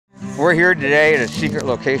We're here today at a secret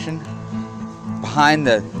location behind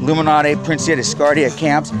the Illuminati Princia Discardia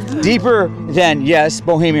camps, deeper than, yes,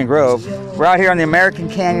 Bohemian Grove. We're out here on the American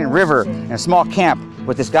Canyon River in a small camp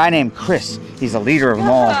with this guy named Chris. He's the leader of them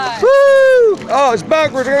all. Woo! Oh, it's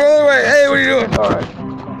backwards. Go the other way. Hey, what are you doing? All right.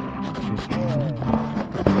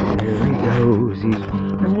 There he goes. He's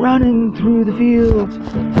running through the fields,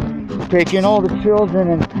 taking all the children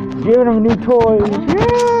and giving them new toys. Yeah!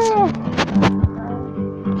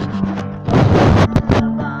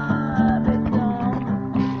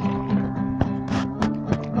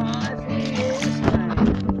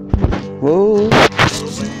 Whoa.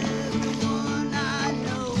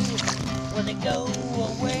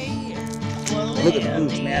 Look at the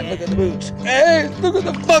boots, man. Look at the boots. Hey, look at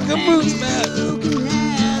the fucking boots, man.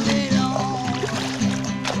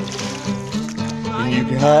 You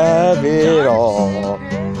can have it all.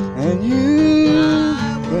 And you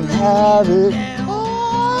can have it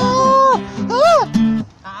all.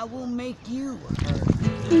 I will make you.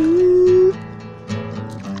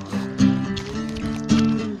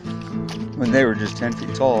 When they were just 10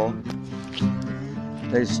 feet tall,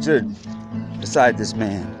 they stood beside this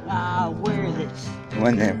man. Where is it?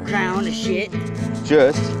 When they were Crown of shit.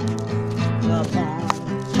 just. Upon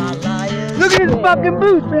my liar. Look at his fucking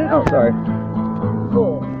boots, man. Oh, sorry.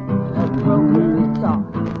 Four.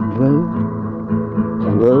 Whoa.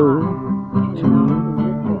 Whoa. 2,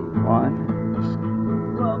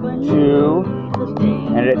 1, 2,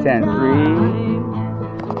 and at 10.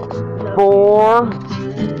 3, 4,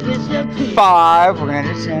 5. We're gonna end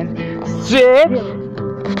at 10.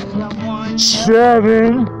 6,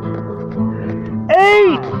 7,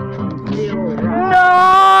 8,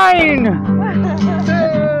 9.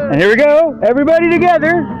 And here we go. Everybody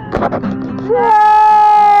together. 10.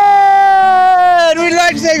 We'd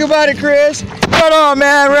like to say goodbye to Chris. Hold on,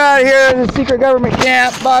 man. We're out of here in the secret government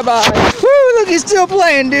camp. Bye bye. Woo, look, he's still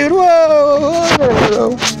playing, dude.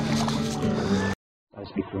 Whoa. I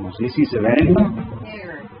speak for almost. ¿Sí se ve animal?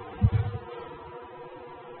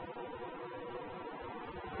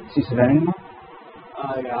 ¿Sí se ve animal?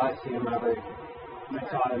 Yeah, I see him. I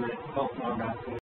saw him at Baltimore.